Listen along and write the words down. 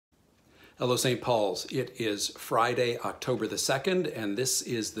Hello, St. Paul's. It is Friday, October the 2nd, and this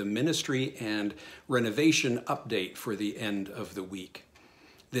is the Ministry and Renovation update for the end of the week.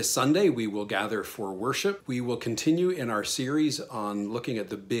 This Sunday, we will gather for worship. We will continue in our series on looking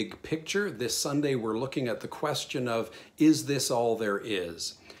at the big picture. This Sunday, we're looking at the question of, is this all there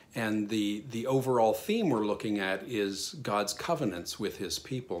is? And the overall theme we're looking at is God's covenants with his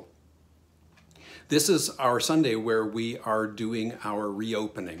people. This is our Sunday where we are doing our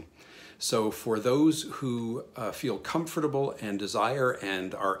reopening. So for those who feel comfortable and desire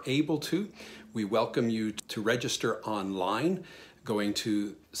and are able to, we welcome you to register online, going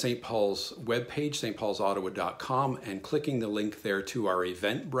to St. Paul's webpage, stpaulsottawa.com, and clicking the link there to our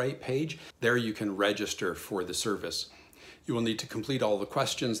Eventbrite page. There you can register for the service. You will need to complete all the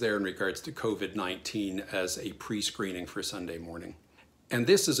questions there in regards to COVID-19 as a pre-screening for Sunday morning. And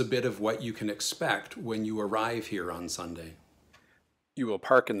this is a bit of what you can expect when you arrive here on Sunday. You will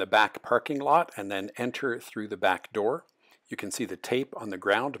park in the back parking lot and then enter through the back door. You can see the tape on the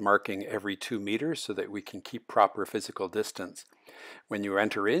ground marking every 2 meters so that we can keep proper physical distance. When you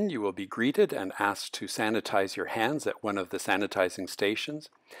enter in, you will be greeted and asked to sanitize your hands at one of the sanitizing stations.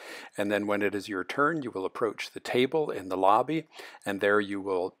 And then when it is your turn, you will approach the table in the lobby, and there you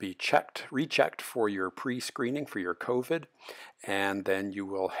will be rechecked for your pre-screening for your COVID, and then you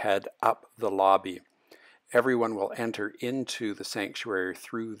will head up the lobby. Everyone will enter into the sanctuary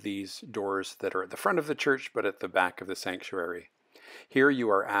through these doors that are at the front of the church, but at the back of the sanctuary. Here you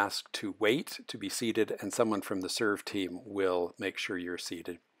are asked to wait to be seated, and someone from the serve team will make sure you're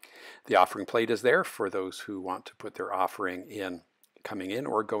seated. The offering plate is there for those who want to put their offering in, coming in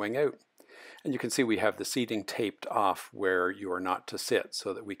or going out. And you can see we have the seating taped off where you are not to sit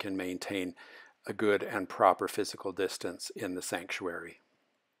so that we can maintain a good and proper physical distance in the sanctuary.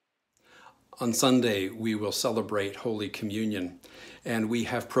 On Sunday, we will celebrate Holy Communion, and we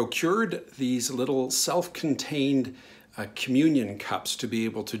have procured these little self-contained communion cups to be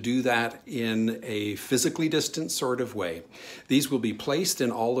able to do that in a physically distant sort of way. These will be placed in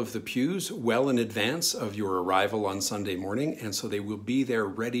all of the pews well in advance of your arrival on Sunday morning, and so they will be there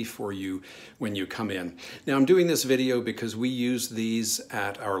ready for you when you come in. Now, I'm doing this video because we used these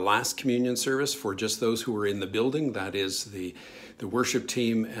at our last communion service for just those who were in the building, that is the worship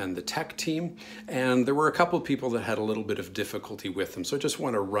team and the tech team, and there were a couple of people that had a little bit of difficulty with them, so I just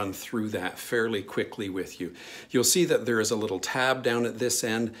want to run through that fairly quickly with you. You'll see that there is a little tab down at this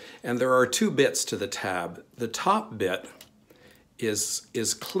end, and there are 2 bits to the tab. The top bit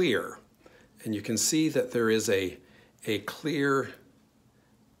is clear, and you can see that there is a clear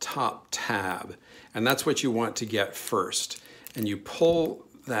top tab, and that's what you want to get first. And you pull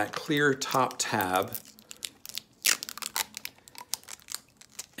that clear top tab,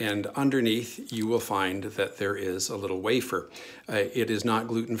 and underneath you will find that there is a little wafer. It is not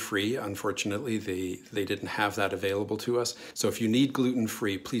gluten-free. Unfortunately, they didn't have that available to us. So if you need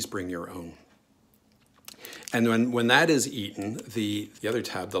gluten-free, please bring your own. And when that is eaten, the other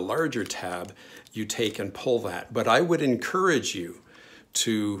tab, the larger tab, you take and pull that. But I would encourage you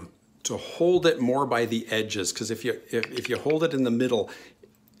to hold it more by the edges, because if you hold it in the middle,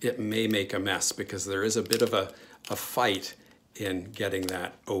 it may make a mess, because there is a bit of a fight in getting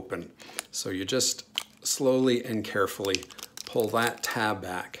that open. So you just slowly and carefully pull that tab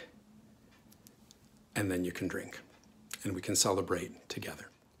back, and then you can drink, and we can celebrate together.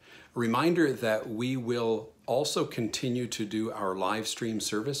 A reminder that we will also continue to do our live stream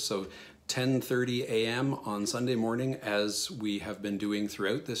service, so 10:30 a.m. on Sunday morning, as we have been doing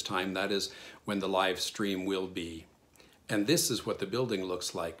throughout this time. That is when the live stream will be. And this is what the building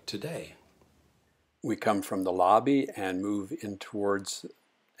looks like today. We come from the lobby and move in towards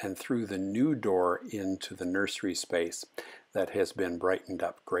and through the new door into the nursery space that has been brightened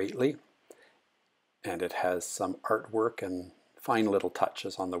up greatly. And it has some artwork and fine little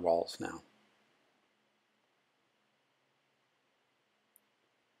touches on the walls now.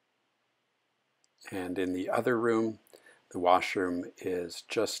 And in the other room, the washroom is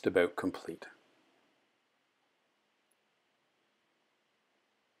just about complete.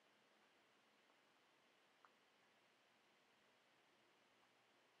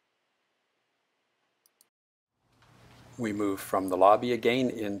 We move from the lobby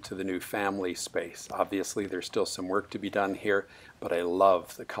again into the new family space. Obviously, there's still some work to be done here, but I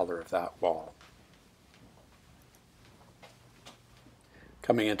love the color of that wall.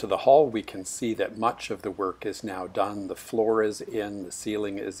 Coming into the hall, we can see that much of the work is now done. The floor is in, the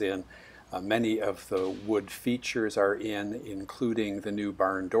ceiling is in, many of the wood features are in, including the new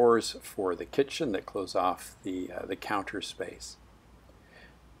barn doors for the kitchen that close off the counter space.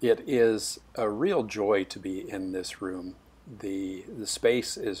 It is a real joy to be in this room. The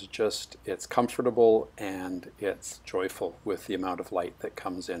space is just, it's comfortable and it's joyful with the amount of light that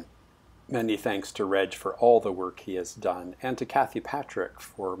comes in. Many thanks to Reg for all the work he has done, and to Kathy Patrick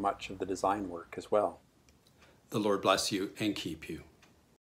for much of the design work as well. The Lord bless you and keep you.